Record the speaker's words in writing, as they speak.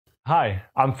Hi,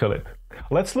 I'm Philip.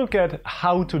 Let's look at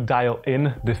how to dial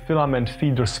in the filament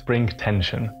feeder spring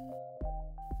tension.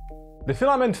 The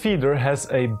filament feeder has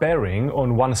a bearing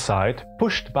on one side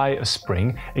pushed by a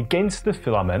spring against the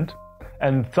filament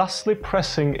and thusly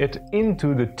pressing it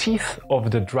into the teeth of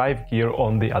the drive gear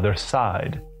on the other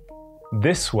side.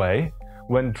 This way,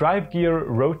 when drive gear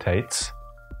rotates,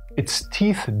 its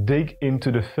teeth dig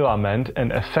into the filament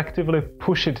and effectively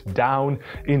push it down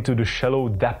into the shallow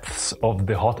depths of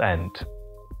the hot end.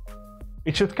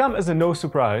 It should come as a no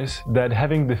surprise that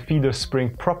having the feeder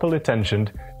spring properly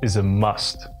tensioned is a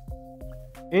must.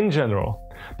 In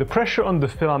general, the pressure on the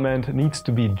filament needs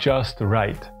to be just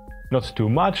right. Not too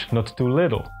much, not too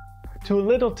little. Too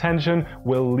little tension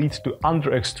will lead to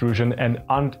under-extrusion and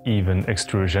uneven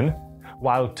extrusion,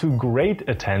 while too great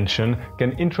a tension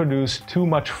can introduce too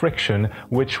much friction,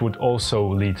 which would also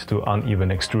lead to uneven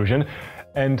extrusion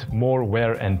and more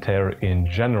wear and tear in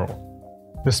general.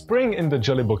 The spring in the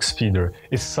JellyBox feeder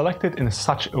is selected in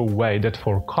such a way that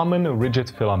for common rigid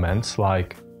filaments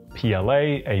like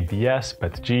PLA, ABS,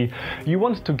 PETG, you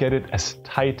want to get it as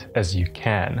tight as you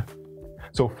can.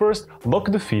 So first,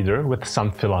 lock the feeder with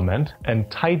some filament and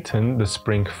tighten the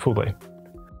spring fully.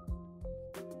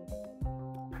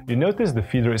 You notice the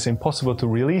feeder is impossible to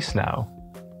release now.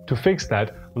 To fix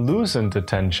that, loosen the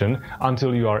tension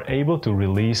until you are able to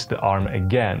release the arm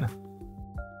again.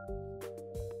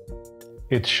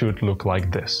 It should look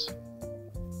like this.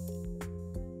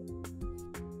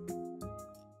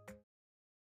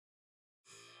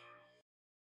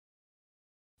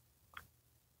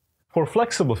 For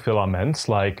flexible filaments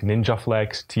like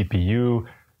NinjaFlex, TPU,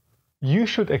 you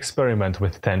should experiment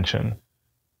with tension.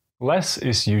 Less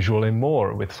is usually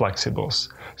more with flexibles.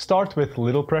 Start with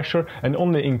little pressure and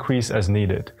only increase as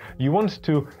needed. You want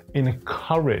to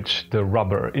encourage the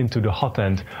rubber into the hot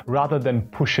end rather than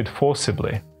push it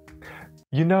forcibly.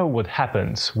 You know what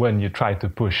happens when you try to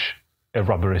push a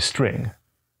rubbery string.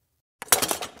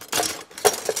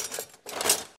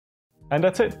 And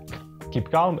that's it.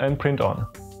 Keep calm and print on.